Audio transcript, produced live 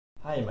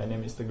Hi, my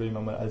name is Teguh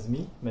Imamul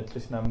Azmi,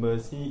 matrix number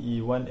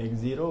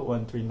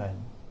CE1X0139.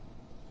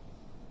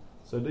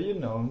 So do you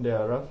know there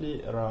are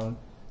roughly around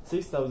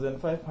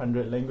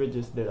 6,500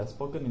 languages that are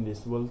spoken in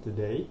this world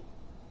today?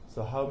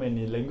 So how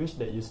many languages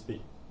that you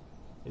speak?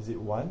 Is it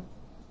 1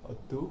 or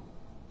 2,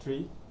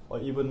 3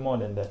 or even more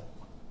than that?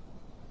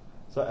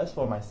 So as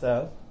for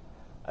myself,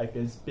 I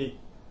can speak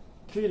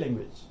 3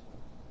 languages: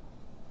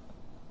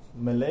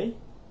 Malay,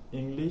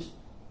 English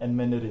and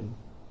Mandarin.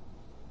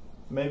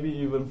 Maybe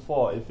even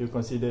 4 if you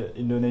consider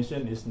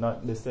Indonesian is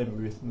not the same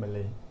with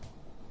Malay.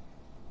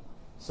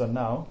 So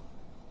now,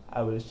 I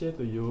will share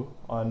to you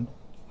on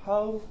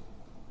how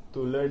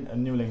to learn a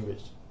new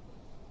language.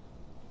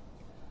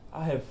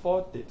 I have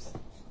 4 tips.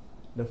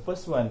 The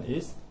first one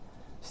is,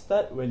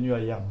 start when you are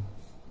young.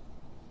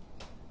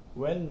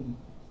 When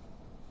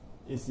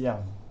is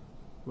young?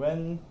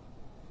 When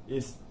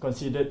is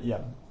considered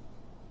young?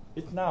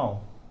 It's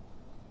now.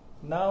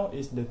 Now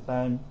is the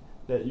time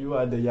that you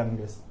are the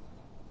youngest.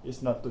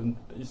 It's not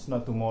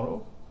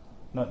tomorrow,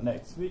 not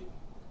next week,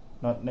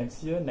 not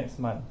next year, next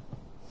month.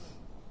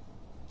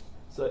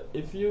 So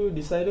if you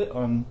decided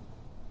on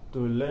to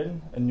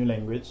learn a new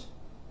language,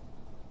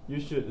 you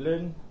should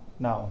learn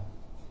now.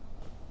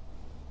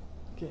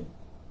 Okay.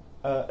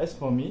 As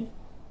for me,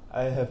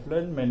 I have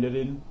learned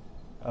Mandarin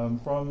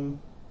from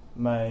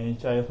my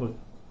childhood.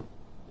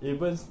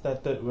 Even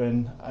started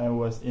when I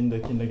was in the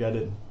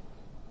kindergarten.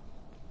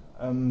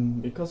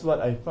 Because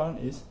what I found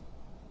is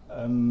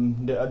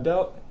the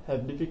adult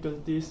have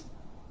difficulties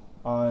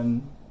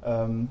on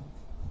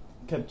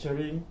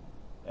capturing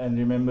and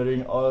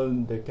remembering all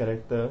the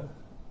character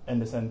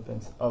and the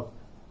sentence of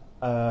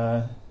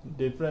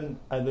different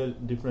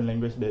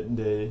language that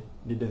they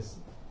didn't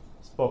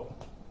spoke.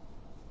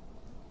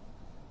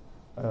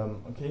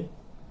 Okay.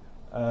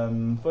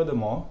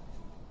 Furthermore,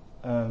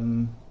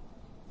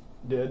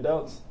 the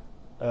adults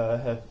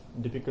have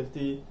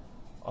difficulty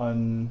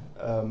on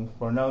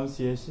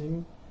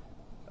pronunciation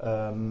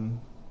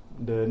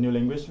the new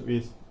language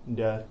with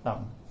their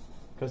tongue,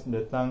 because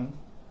the tongue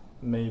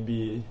may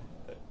be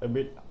a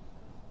bit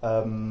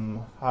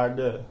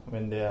harder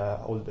when they are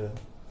older.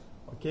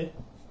 Okay.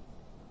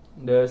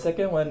 The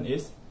second one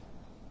is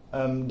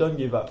don't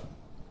give up.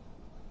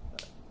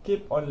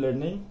 Keep on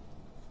learning,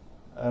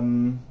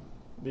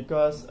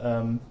 because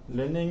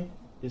learning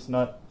is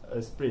not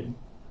a sprint.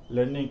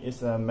 Learning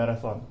is a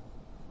marathon.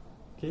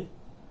 Okay.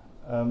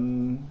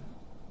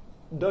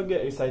 Don't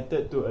get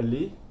excited too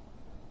early.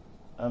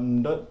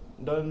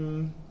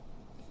 Don't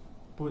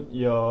put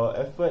your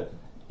effort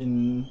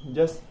in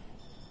just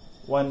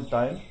one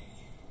time,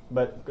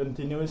 but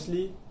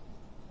continuously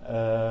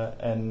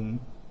and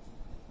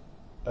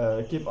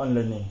keep on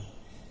learning.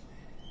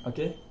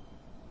 Okay.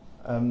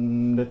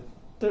 The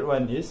third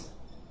one is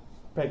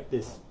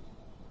practice.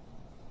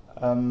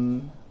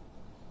 When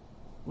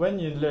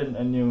you learn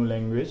a new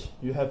language,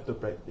 you have to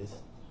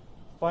practice.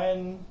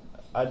 Find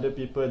other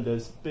people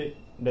that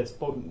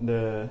spoke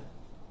the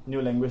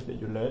new language that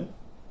you learn.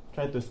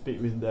 Try to speak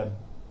with them.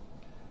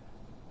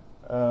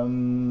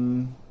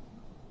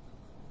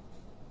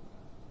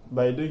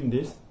 By doing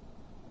this,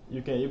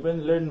 you can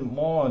even learn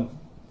more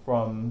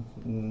from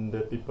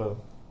the people.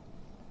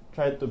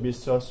 Try to be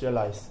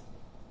socialized.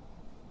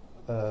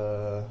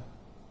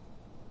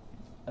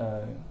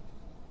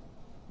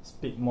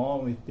 Speak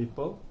more with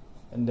people,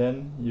 and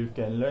then you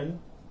can learn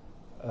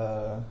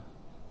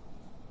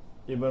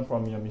even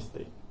from your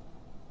mistake.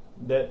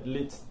 That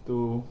leads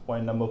to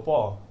point number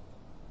 4,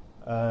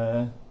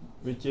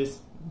 which is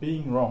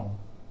being wrong.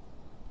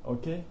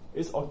 Okay,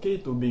 it's okay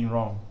to being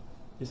wrong.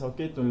 It's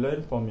okay to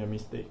learn from your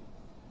mistake,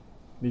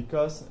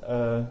 because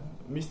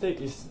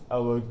mistake is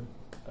our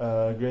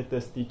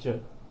greatest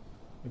teacher.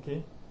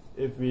 Okay,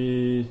 if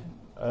we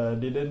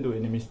didn't do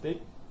any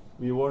mistake,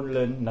 we won't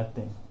learn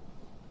nothing.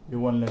 We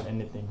won't learn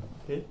anything.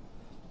 Okay.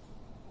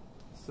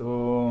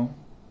 So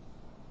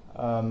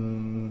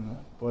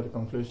for the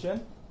conclusion,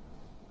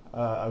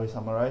 I will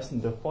summarize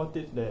the 4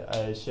 tips that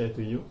I share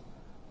to you.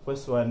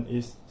 First one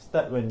is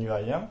start when you are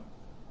young.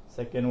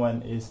 Second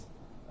one is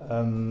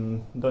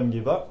don't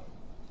give up,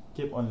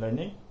 keep on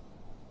learning.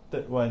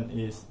 Third one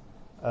is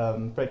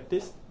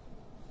practice.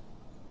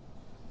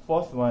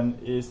 Fourth one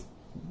is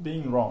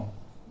being wrong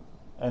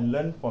and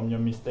learn from your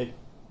mistake,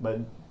 but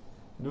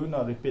do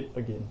not repeat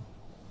again.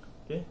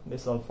 Okay,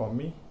 that's all from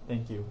me.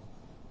 Thank you.